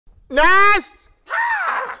Next!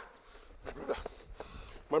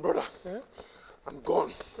 My brother, I'm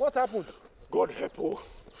gone. What happened? God help you.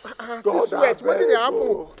 God sweat. What did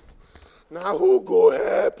happen? Now who go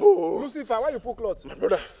help you? Lucifer, why you put cloth? My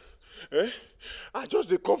brother, I just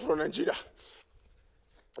dey come from Nigeria.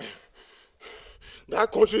 That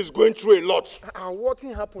country is going through a lot. And what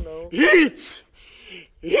thing happened now? Heat!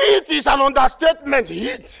 Heat is an understatement.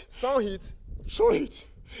 Heat. Sun heat. Sun heat.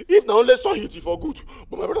 If not only sun heat, it for good.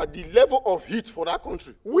 But my brother, the level of heat for that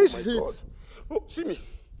country. Which my heat? God. Oh, see me.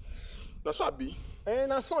 That's what I be.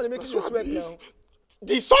 And the sun, they making you sweat now.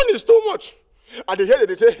 The sun is too much. And they hear that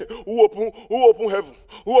they say, who open heaven?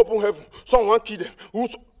 Who open heaven? Someone kill them.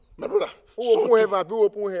 My brother. Who open heaven? Who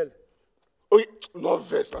open hell? Oh, yeah. Not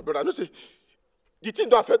vex, my brother. I know say, the thing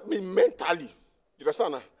don't affect me mentally. You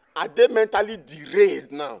understand now? Are they mentally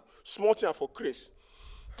derailed now? Small thing for Chris.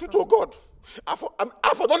 True to God. I for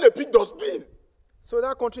don't let pick dustbin. So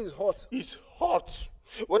that country is hot. It's hot.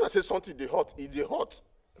 When I say something, they hot. It's hot.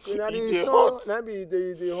 So now It's hot. Now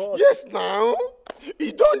the hot. Yes, now.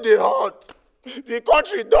 It don't they hot. The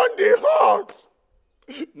country don't they hot.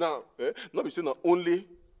 Now, not be saying not only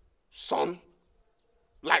sun,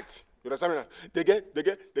 light. You understand me now? They get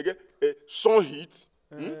sun heat,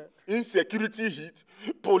 insecurity heat,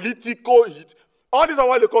 political heat. All these are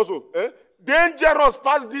what they cause dangerous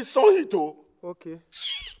past this sun heat. Oh. Okay.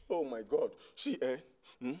 Oh my God. See,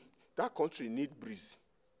 that country need breeze.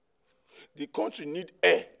 The country need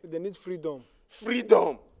air. They need freedom.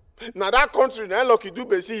 Freedom. Now that country, now Lucky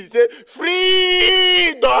Dube see, he say,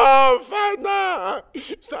 freedom, Father.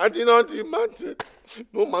 Standing on the mountain.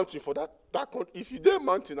 No mountain for that country. If you dey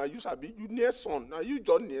mountain, now you sabi, you near sun. Now you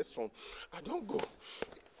just near sun. I don't go.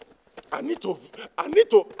 I need to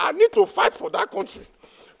fight for that country.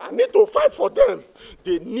 I need to fight for them.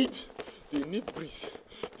 They need breeze.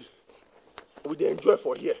 We dey enjoy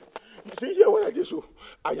for here. You see here when I dey so,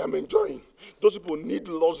 I am enjoying. Those people need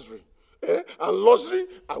luxury. And luxury,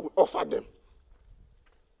 I will offer them.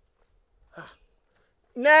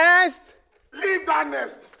 Nest! Leave that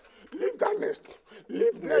nest. Leave that nest.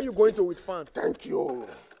 Leave nest. Where are you going to with fan? Thank you.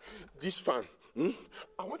 This fan,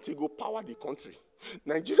 I want to go power the country.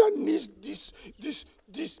 Nigeria needs this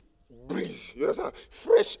breeze. You understand?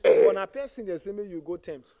 Fresh air. When a person they say me, you go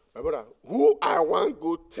tempt. My brother, who I want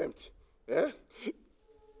go tempt?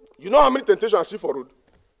 You know how many temptations I see for road?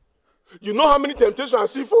 You know how many temptations I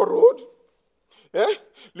see for road?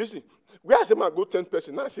 Listen, where I say man go tempt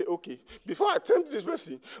person, now I say, okay, before I tempt this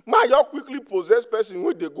person, man, you quickly possess person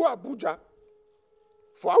when they go Abuja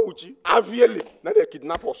for Awuchi, Aviele, now they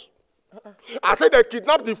kidnap us. I said they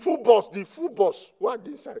kidnap the full boss who are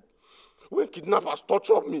inside. When kidnappers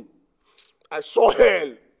torture me, I saw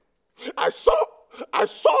hell. I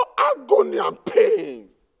saw agony and pain.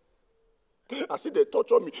 I see they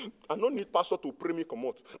torture me. I don't need pastor to pray me come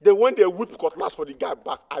out. Then when they whip cutlass for the guy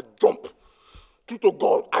back, I jump. True to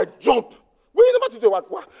God, I jump. When you never do what?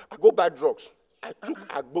 I go buy drugs. I took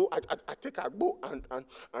Agbo, I take Agbo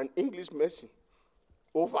and English medicine.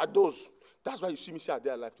 Overdose. That's why you see me say I dey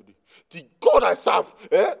alive today. The God I serve,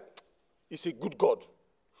 is a good God.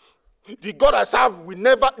 The God I serve will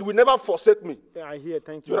never forsake me. Yeah, I hear.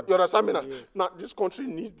 Thank you. You understand me now? Yes. Now this country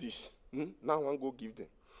needs this. Now I want to go give them.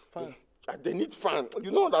 Fine. They need fun.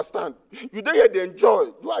 You don't understand. You don't here they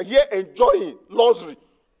enjoy. You are here enjoying luxury.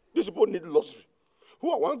 These people need luxury.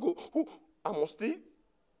 Who I want to go? Who I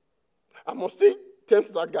must still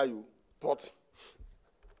tempt that guy. But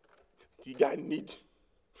the guy need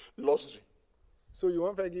luxury. So you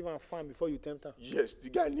want to give him a fan before you tempt him? Yes, the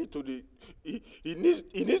guy need to he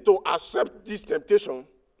needs to accept this temptation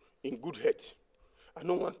in good health. I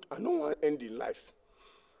don't want to end in life.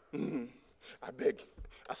 I beg.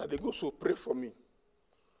 As I go, so pray for me.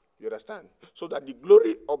 You understand? So that the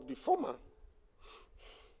glory of the former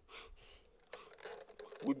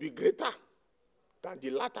will be greater than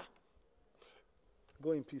the latter.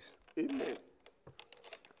 Go in peace. Amen.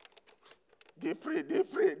 They pray. They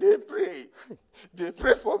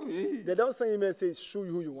pray for me. They don't send email say show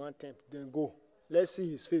you who you want tempt. Then go. Let's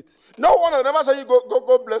see his faith. No one that never say you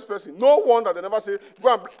go bless person. No one that they never say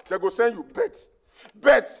go and they go send you bet.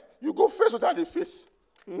 Bet you go face without the face.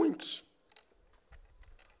 Winch.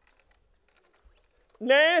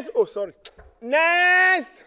 Next. Oh, sorry. Next.